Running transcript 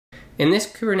In this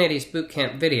Kubernetes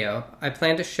bootcamp video, I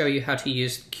plan to show you how to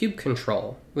use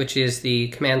kubectl, which is the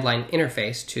command line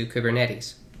interface to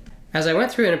Kubernetes. As I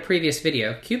went through in a previous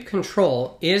video,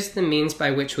 kubectl is the means by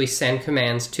which we send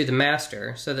commands to the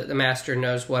master so that the master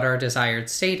knows what our desired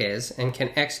state is and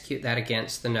can execute that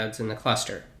against the nodes in the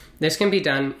cluster. This can be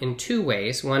done in two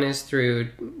ways. One is through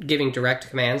giving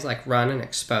direct commands like run and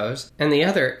expose, and the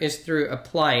other is through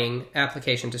applying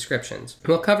application descriptions.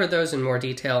 We'll cover those in more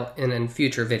detail in a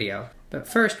future video. But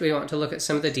first we want to look at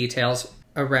some of the details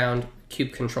around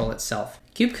kubectl itself.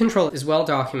 Kubectl is well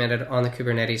documented on the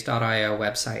kubernetes.io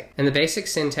website, and the basic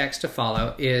syntax to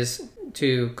follow is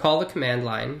to call the command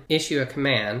line, issue a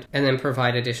command, and then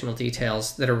provide additional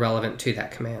details that are relevant to that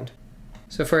command.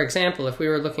 So for example, if we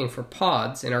were looking for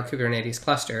pods in our Kubernetes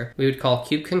cluster, we would call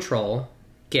kubectl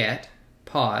get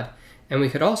pod, and we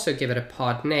could also give it a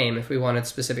pod name if we wanted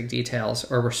specific details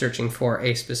or were searching for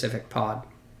a specific pod.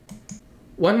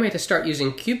 One way to start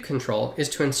using kubectl is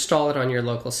to install it on your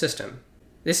local system.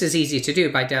 This is easy to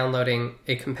do by downloading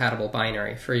a compatible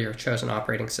binary for your chosen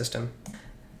operating system.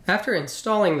 After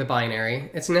installing the binary,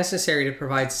 it's necessary to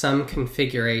provide some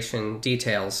configuration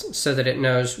details so that it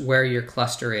knows where your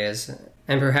cluster is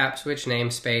and perhaps which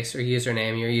namespace or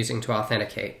username you're using to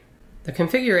authenticate. The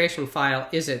configuration file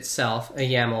is itself a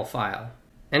YAML file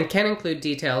and can include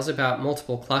details about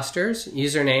multiple clusters,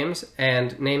 usernames,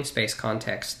 and namespace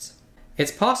contexts.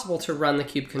 It's possible to run the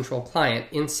kubectl client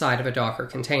inside of a Docker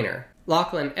container.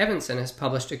 Lachlan Evanson has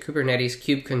published a Kubernetes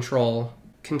kubectl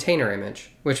container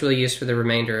image, which we'll use for the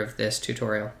remainder of this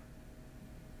tutorial.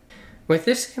 With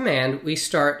this command, we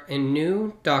start a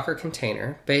new Docker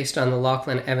container based on the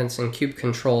Lachlan Evanson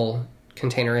kubectl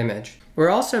container image. We're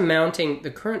also mounting the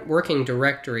current working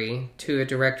directory to a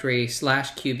directory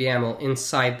 /kubeyaml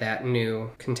inside that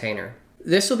new container.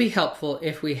 This will be helpful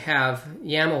if we have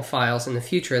YAML files in the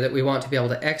future that we want to be able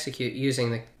to execute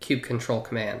using the kubectl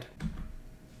command.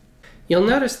 You'll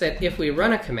notice that if we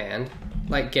run a command,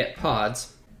 like get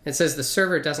pods, it says the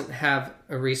server doesn't have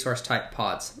a resource type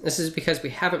pods. This is because we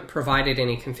haven't provided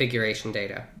any configuration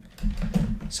data.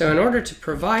 So in order to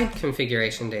provide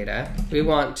configuration data, we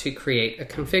want to create a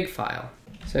config file.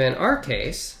 So in our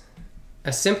case,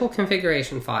 a simple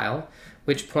configuration file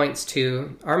which points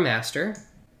to our master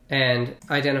and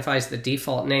identifies the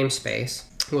default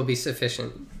namespace will be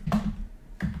sufficient.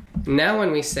 Now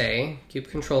when we say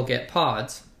kubectl get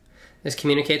pods, this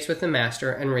communicates with the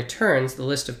master and returns the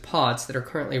list of pods that are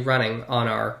currently running on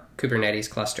our Kubernetes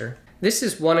cluster. This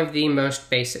is one of the most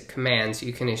basic commands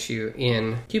you can issue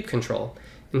in kubectl.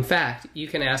 In fact, you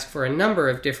can ask for a number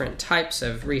of different types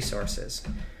of resources.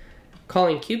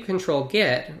 Calling kubectl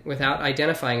get without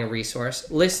identifying a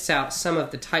resource lists out some of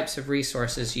the types of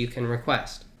resources you can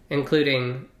request,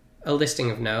 including a listing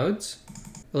of nodes,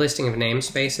 a listing of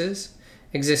namespaces,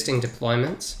 existing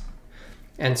deployments,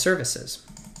 and services.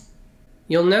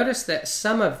 You'll notice that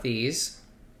some of these,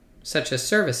 such as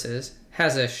services,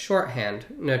 has a shorthand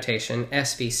notation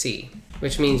SVC,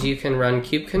 which means you can run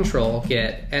kubectl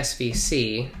get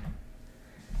SVC,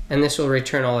 and this will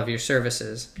return all of your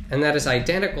services. And that is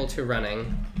identical to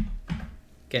running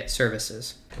get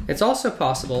services. It's also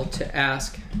possible to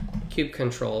ask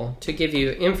kubectl to give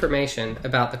you information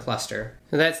about the cluster.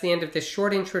 So that's the end of this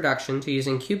short introduction to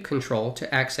using kubectl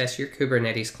to access your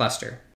Kubernetes cluster.